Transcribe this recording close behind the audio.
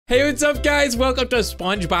Hey, what's up, guys? Welcome to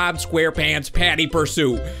SpongeBob Squarepants Patty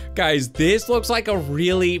Pursuit. Guys, this looks like a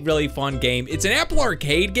really fun game. It's an Apple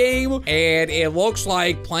Arcade game, and it looks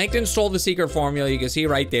like Plankton stole the secret formula. You can see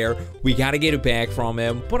right there. We gotta get it back from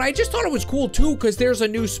him. But I just thought it was cool, too, because there's a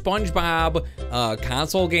new SpongeBob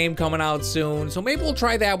console game coming out soon. So maybe we'll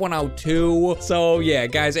try that one out, too. So, yeah,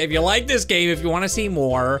 guys, if you like this game, if you want to see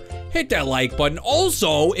more, hit that like button.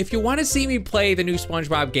 Also, if you want to see me play the new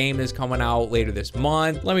SpongeBob game that's coming out later this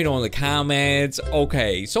month, let me know in the comments.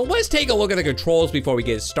 Okay, so let's take a look at the controls before we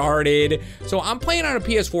get started. So I'm playing on a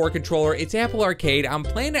PS4 controller. It's Apple Arcade. I'm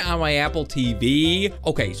playing it on my Apple TV.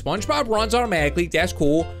 Okay, SpongeBob runs automatically. That's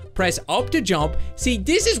cool. Press up to jump. See,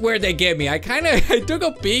 this is where they get me. I took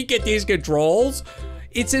a peek at these controls.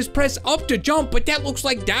 It says press up to jump, but that looks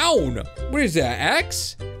like down. What is that,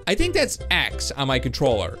 X? I think that's X on my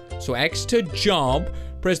controller. So X to jump,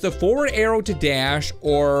 press the forward arrow to dash,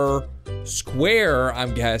 or square,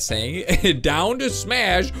 I'm guessing, down to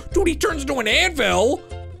smash. Dude, he turns into an anvil.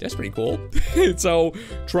 That's pretty cool. So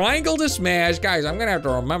triangle to smash. Guys, I'm gonna have to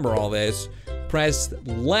remember all this. Press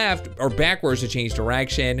left or backwards to change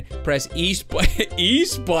direction. Press east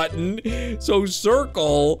button. So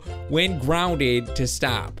circle when grounded to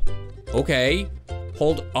stop. Okay.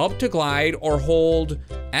 Hold up to glide or hold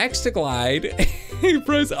X to glide.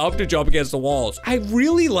 Press up to jump against the walls. I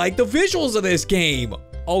really like the visuals of this game.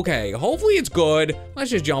 Okay, hopefully it's good.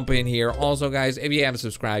 Let's just jump in here. Also, guys, if you haven't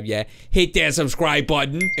subscribed yet, hit that subscribe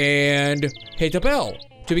button and hit the bell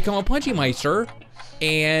to become a Punchy Meister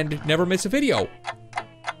and never miss a video.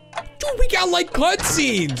 Dude, we got like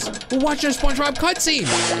cutscenes. We're watching a SpongeBob cutscene.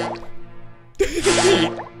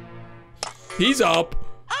 He's up.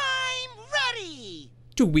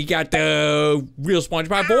 Dude, we got the real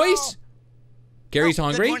SpongeBob voice. Gary's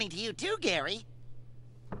hungry. Good morning to you too, Gary.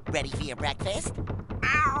 Ready for your breakfast?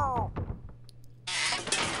 Ow.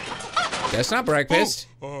 That's not breakfast.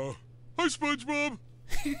 Hi, SpongeBob.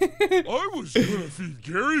 I was gonna feed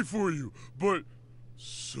Gary for you, but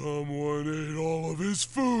someone ate all of his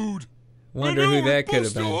food. Wonder who that could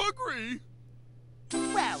have been. Hungry.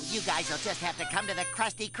 Well, you guys will just have to come to the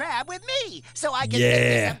Krusty Krab with me, so I can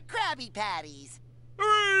make you some Krabby Patties.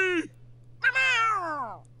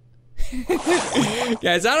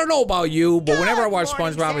 Guys, I don't know about you, but whenever I watch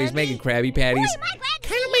SpongeBob and he's making Krabby Patties,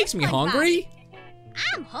 kind of makes me hungry.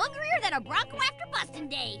 I'm hungrier than a Bronco after busting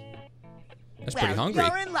day. That's pretty hungry.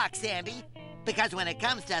 You're in luck, Sandy, because when it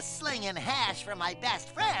comes to slinging hash for my best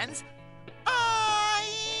friends,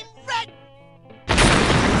 I'm ready.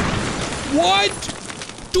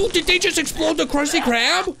 What? Dude, did they just explode the Krusty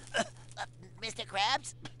Krab? Mr.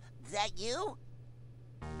 Krabs, is that you?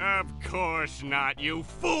 Of course not, you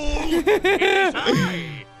fool! It is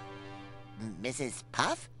I! Mrs.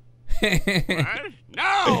 Puff? What?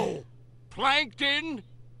 No! Plankton!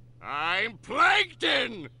 I'm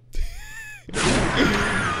Plankton!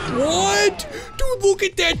 What? Dude, look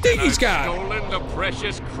at that thing he's got! Stolen the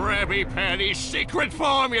precious Krabby Patty secret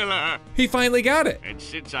formula! He finally got it. And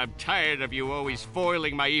since I'm tired of you always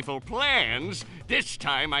foiling my evil plans, this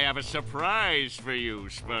time I have a surprise for you,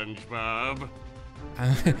 SpongeBob.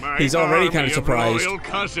 He's already kind of surprised. My royal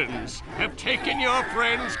cousins have taken your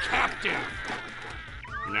friends captive.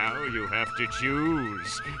 Now you have to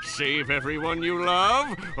choose. Save everyone you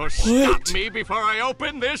love, or stop me before I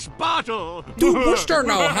open this bottle. Dude, we're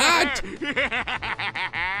starting out hot.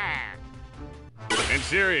 And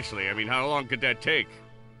seriously, I mean, how long could that take?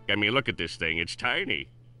 I mean, look at this thing. It's tiny.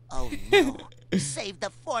 Oh, no. Save the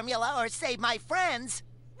formula or save my friends?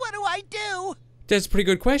 What do I do? That's a pretty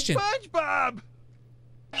good question. SpongeBob!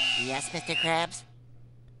 Yes, Mr. Krabs?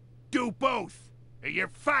 Do both, or you're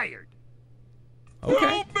fired. Okay.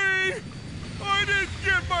 Help me! I didn't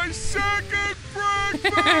get my second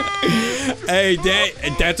breakfast! Hey,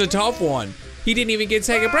 that's a tough one. He didn't even get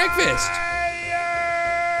second breakfast.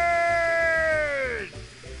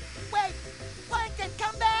 Wait! Plankton,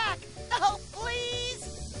 come back! Oh,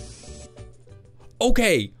 please!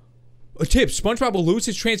 Okay. A tip, SpongeBob will lose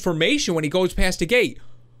his transformation when he goes past the gate.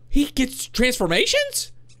 He gets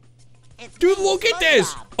transformations? Dude, look at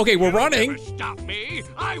this! Okay, we're running. Stop me!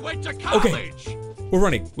 I went to college! Okay, we're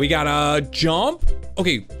running. We gotta jump.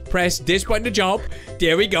 Okay, press this button to jump.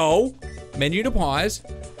 There we go. Menu to pause.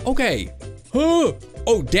 Okay.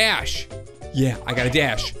 Oh, dash. Yeah, I gotta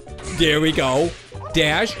dash. There we go.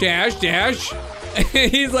 Dash, dash, dash.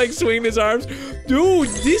 He's like swinging his arms. Dude,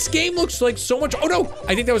 this game looks like so much. Oh no,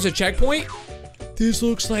 I think that was a checkpoint. This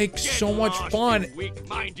looks like so much fun,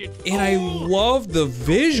 and I love the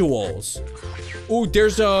visuals. Oh,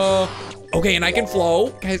 there's a, okay, and I can flow.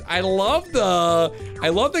 Guys, I love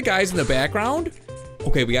the guys in the background.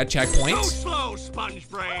 Okay, we got Go checkpoints. slow, sponge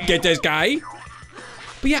brain. Get this guy.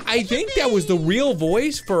 But yeah, I think that was the real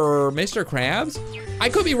voice for Mr. Krabs. I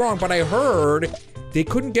could be wrong, but I heard they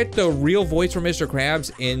couldn't get the real voice for Mr.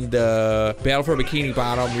 Krabs in the Battle for Bikini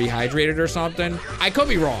Bottom Rehydrated or something. I could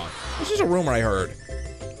be wrong. This is a rumor I heard.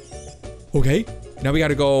 Okay, now we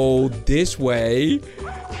gotta go this way.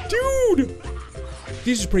 Dude,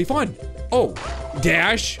 this is pretty fun. Oh,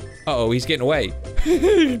 dash. Uh-oh, he's getting away.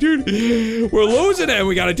 Dude, we're losing it.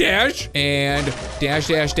 We gotta dash. And dash,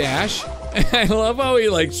 dash, dash. I love how he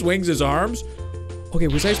like swings his arms. Okay,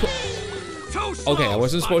 was I supposed? Okay, I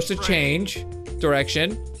wasn't supposed to change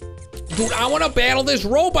direction. Dude, I want to battle this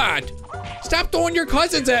robot. Stop throwing your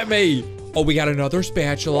cousins at me. Oh, we got another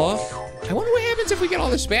spatula. I wonder what happens if we get all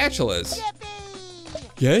the spatulas.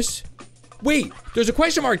 Yes? Wait, there's a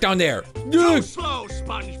question mark down there. Go slow,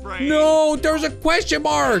 sponge brain. No, there's a question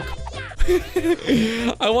mark.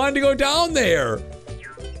 I wanted to go down there.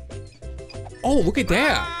 Oh, look at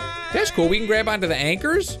that. That's cool. We can grab onto the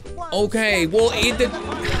anchors. Okay, well, in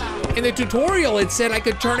the tutorial, it said I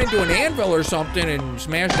could turn into an anvil or something and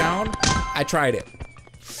smash down. I tried it.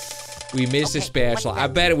 We missed a spatula. I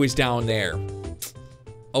bet it was down there.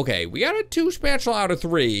 Okay, we got a 2 spatula out of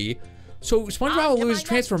 3. So SpongeBob will lose his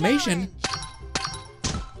transformation.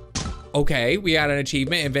 Okay, we got an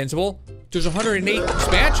achievement, invincible. There's 108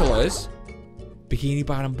 spatulas. Bikini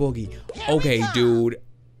Bottom Boogie. Okay, dude.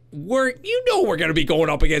 You know we're gonna be going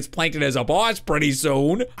up against Plankton as a boss pretty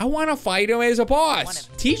soon. I wanna fight him as a boss.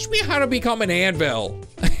 Teach me how to become an anvil.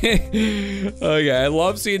 Okay, I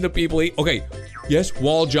love seeing the people eat. Okay, yes,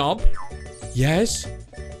 wall jump. Yes.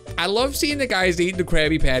 I love seeing the guys eating the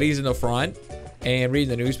Krabby Patties in the front and reading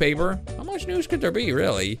the newspaper. How much news could there be,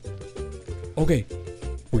 really? Okay,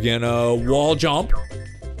 we're gonna wall jump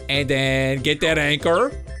and then get that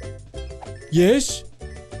anchor. Yes.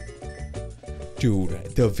 Dude,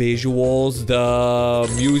 the visuals,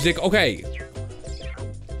 the music. Okay.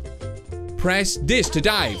 Press this to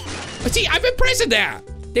dive. See, I've been pressing that.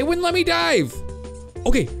 They wouldn't let me dive.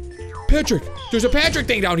 Okay, Patrick, there's a Patrick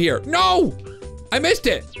thing down here. No, I missed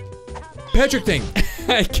it. Patrick thing.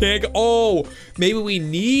 I can't go. Oh, maybe we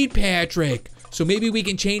need Patrick. So maybe we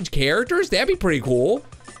can change characters? That'd be pretty cool.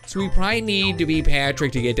 So we probably need to be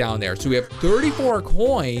Patrick to get down there. So we have 34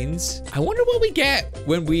 coins. I wonder what we get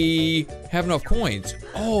when we have enough coins.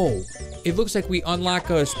 Oh, it looks like we unlock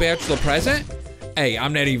a spatula present. Hey,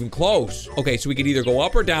 I'm not even close. Okay, so we could either go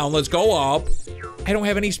up or down. Let's go up. I don't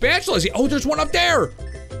have any spatulas. Oh, there's one up there.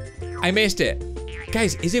 I missed it.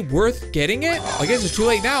 Guys, is it worth getting it? I guess it's too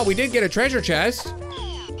late now. We did get a treasure chest.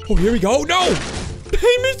 Oh, here we go. No,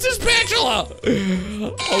 I missed the spatula.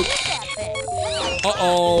 Oh.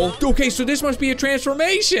 Uh-oh. Okay, so this must be a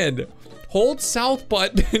transformation. Hold south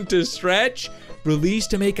button to stretch. Release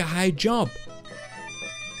to make a high jump.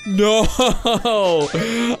 No,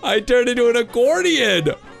 I turned into an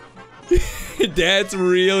accordion. That's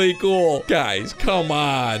really cool. Guys, come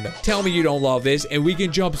on. Tell me you don't love this, and we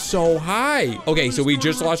can jump so high. Okay, so we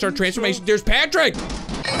just lost our transformation. There's Patrick.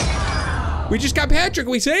 We just got Patrick.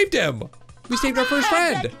 We saved him. We saved our first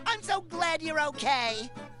friend. I'm so glad you're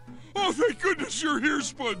okay. Oh, thank goodness you're here,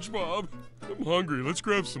 SpongeBob. I'm hungry. Let's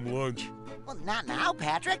grab some lunch. Well, not now,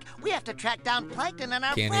 Patrick. We have to track down Plankton and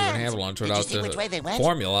our Can't friends. even have lunch Did you without see which way they went?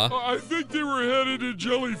 formula. I think they were headed to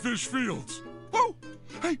Jellyfish Fields. Oh,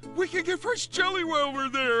 hey, we can get fresh jelly while we're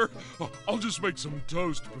there. Oh, I'll just make some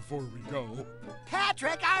toast before we go.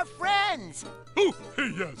 Patrick, our friends. Oh,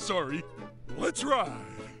 hey, yeah, sorry. Let's ride.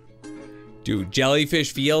 Dude,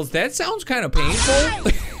 Jellyfish Fields, that sounds kind of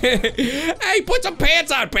painful. Hey, put some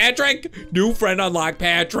pants on, Patrick. New friend unlocked,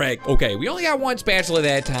 Patrick. Okay, we only got 1 spatula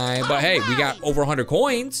that time, but hey, we got over 100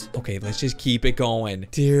 coins. Okay, let's just keep it going.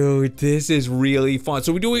 Dude, this is really fun.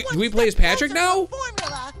 So do we play as Patrick now?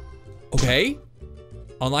 Formula. Okay.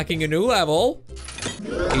 Unlocking a new level.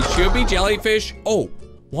 It should be Jellyfish. Oh,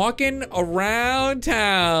 walking around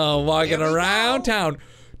town. Walking around town.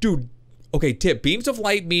 Dude. Okay, tip. Beams of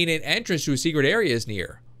light mean an entrance to a secret area is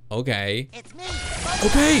near. Okay. It's me.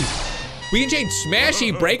 Okay. We can change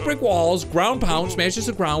smashy, break brick walls, ground pound, smashes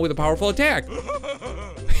the ground with a powerful attack.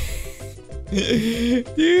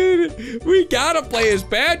 Dude, we gotta play as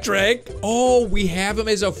Patrick. Oh, we have him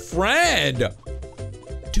as a friend.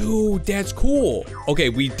 Dude, that's cool. Okay,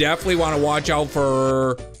 we definitely want to watch out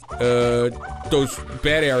for those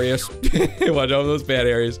bad areas. Watch out for those bad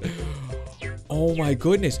areas. Oh my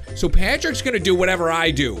goodness. So Patrick's gonna do whatever I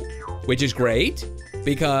do, which is great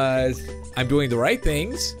because I'm doing the right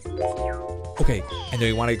things. Okay, and then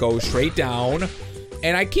we wanna go straight down.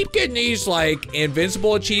 And I keep getting these like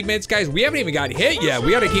invincible achievements. Guys, we haven't even got hit yet.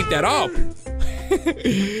 We gotta keep that up.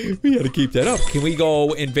 We gotta keep that up. Can we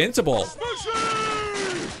go invincible?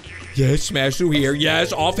 Yes, smash through here.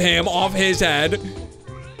 Yes, off him, off his head.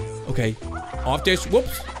 Okay, off this,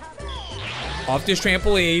 whoops. Off this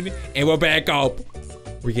trampoline, and we're back up.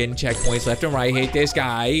 We're getting checkpoints left and right. Hate this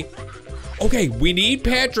guy. Okay, we need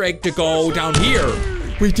Patrick to go down here.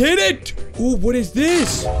 We did it! Ooh, what is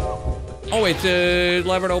this? Oh, it's a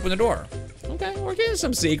lever to open the door. Okay, we're getting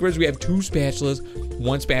some secrets. We have 2 spatulas,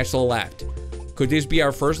 1 spatula left. Could this be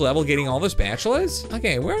our first level getting all the spatulas?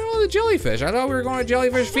 Okay, where are all the jellyfish? I thought we were going to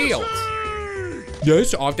jellyfish fields.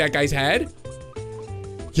 Yes, off that guy's head.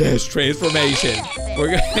 Yes, transformation.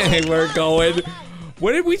 We're going.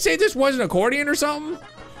 What did we say this was, an accordion or something?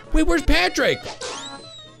 Wait, where's Patrick?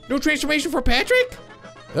 No transformation for Patrick?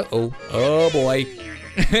 Uh-oh. Oh, boy.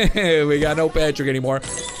 We got no Patrick anymore.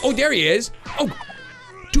 Oh, there he is. Oh,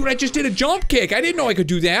 dude, I just did a jump kick. I didn't know I could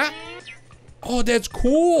do that. Oh, that's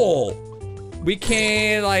cool. We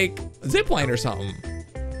can, like, zip line or something.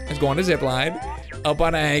 Let's go on a zip line. Up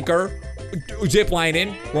on a anchor. Zip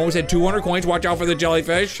lining. We're almost at 200 coins. Watch out for the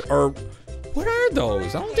jellyfish. Or, what are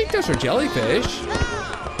those? I don't think those are jellyfish.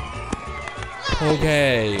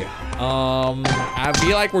 Okay. I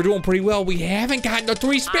feel like we're doing pretty well. We haven't gotten the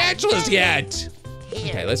 3 spatulas yet.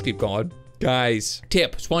 Okay, let's keep going. Guys,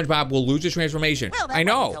 tip, SpongeBob will lose his transformation. Well, that I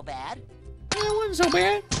know. wasn't so bad. That wasn't so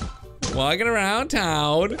bad. Walking around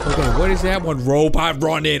town. Okay, what is that one? Robot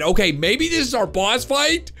run-in. Okay, maybe this is our boss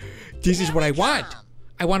fight. This is what I want.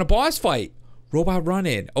 I want a boss fight. Robot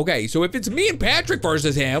run-in. Okay, so if it's me and Patrick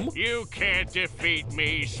versus him. You can't defeat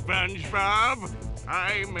me, SpongeBob.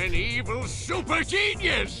 I'm an evil super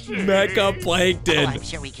genius. Mecha Plankton. Oh, I'm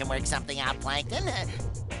sure we can work something out, Plankton.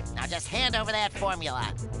 Now just hand over that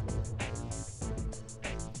formula.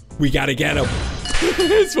 We gotta get him.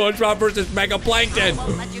 SpongeBob versus Mecha Plankton.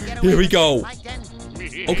 Here we go.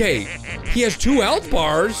 Okay, he has 2 health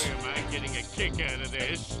bars. Am I getting a kick out of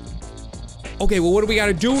this? Okay, well, what do we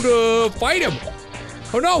gotta do to fight him?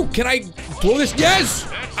 Oh no, can I throw this? Yes!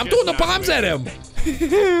 I'm throwing the bombs at him.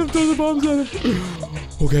 I'm throwing the bombs at him.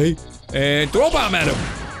 Okay, and throw a bomb at him.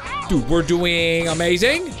 Dude, we're doing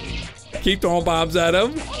amazing. Keep throwing bombs at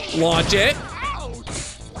him. Launch it.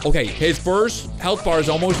 Okay, his first health bar is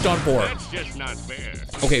almost done for. That's just not fair.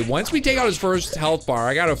 Okay, once we take out his first health bar,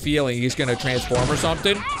 I got a feeling he's gonna transform or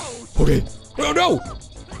something. Okay. Oh no!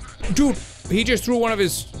 Dude, he just threw one of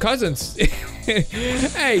his cousins.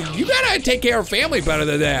 Hey, you gotta take care of family better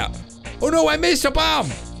than that. Oh no, I missed a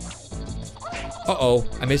bomb. Uh-oh,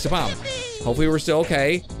 I missed a bomb. Hopefully we're still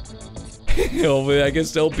okay. Hopefully I can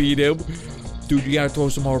still beat him. Dude, you gotta throw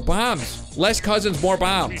some more bombs. Less cousins, more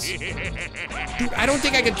bombs. Dude, I don't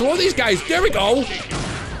think I can throw these guys. There we go.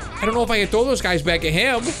 I don't know if I can throw those guys back at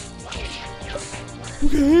him.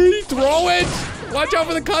 Okay, throw it. Watch out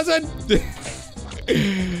for the cousin.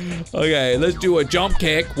 Okay, let's do a jump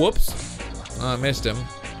kick. Whoops. Oh, I missed him.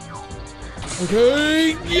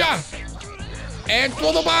 Okay, yeah. And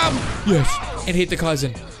throw the bomb. Yes, and hit the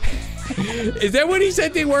cousin. Is that what he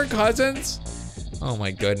said they weren't cousins? Oh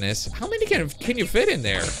my goodness. How many can you fit in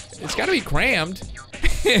there? It's gotta be crammed.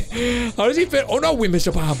 How does he fit? Oh no, we missed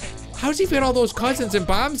a bomb. How does he fit all those cousins and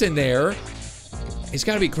bombs in there? It's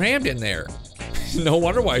gotta be crammed in there. No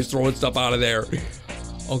wonder why he's throwing stuff out of there.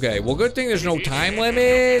 Okay, well, good thing there's no time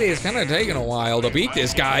limit. It's kind of taking a while to beat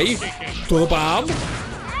this guy. Throw the bomb.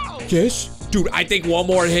 Yes. Dude, I think one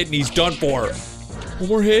more hit and he's done for. One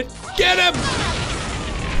more hit. Get him!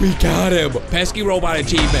 We got him. Pesky robot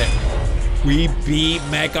achievement. We beat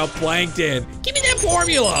Mecha Plankton. Give me that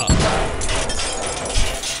formula.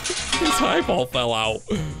 His eyeball fell out.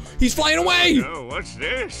 He's flying away. Oh, what's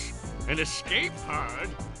this? An escape pod?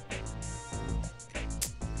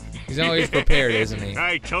 He's always prepared, isn't he?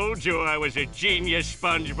 I told you I was a genius,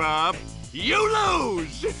 SpongeBob. You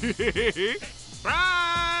lose!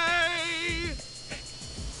 Bye!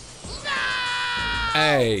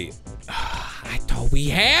 Hey, I thought we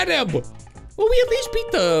had him. Well, we at least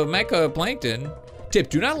beat the Mecha Plankton. Tip,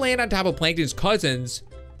 do not land on top of Plankton's cousins.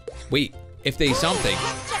 Wait, if they something.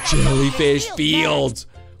 Jellyfish fields.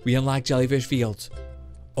 We unlocked jellyfish fields.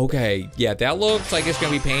 Okay, yeah, that looks like it's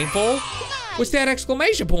gonna be painful. What's that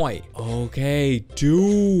exclamation point? Okay,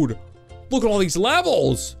 dude. Look at all these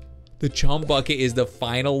levels. The chum bucket is the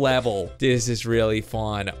final level. This is really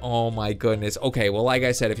fun. Oh my goodness. Okay, well, like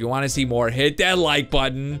I said, if you want to see more, hit that like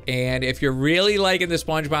button. And if you're really liking the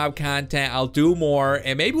SpongeBob content, I'll do more.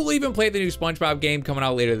 And maybe we'll even play the new SpongeBob game coming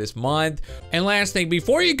out later this month. And last thing,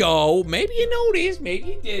 before you go, maybe you noticed,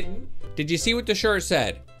 maybe you didn't. Did you see what the shirt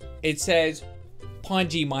said? It says,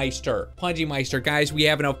 Meister, guys, we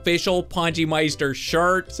have an official Meister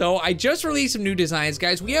shirt. So I just released some new designs,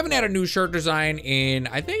 guys. We haven't had a new shirt design in,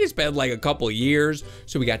 I think it's been like a couple of years.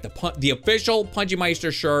 So we got the official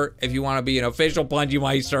Meister shirt if you want to be an official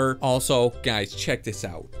Meister. Also, guys, check this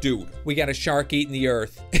out. Dude, we got a shark eating the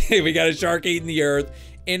earth. We got a shark eating the earth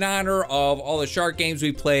in honor of all the shark games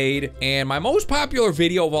we played. And my most popular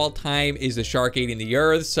video of all time is the shark eating the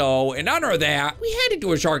earth. So in honor of that, we had to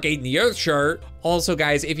do a shark eating the earth shirt. Also,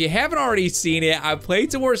 guys, if you haven't already seen it, I've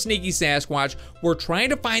played some more Sneaky Sasquatch. We're trying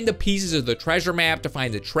to find the pieces of the treasure map to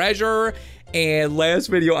find the treasure. And last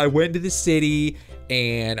video, I went to the city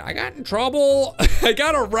and I got in trouble. I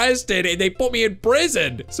got arrested and they put me in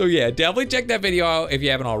prison. So yeah, definitely check that video out if you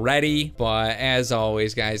haven't already. But as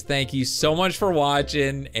always, guys, thank you so much for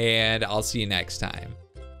watching and I'll see you next time.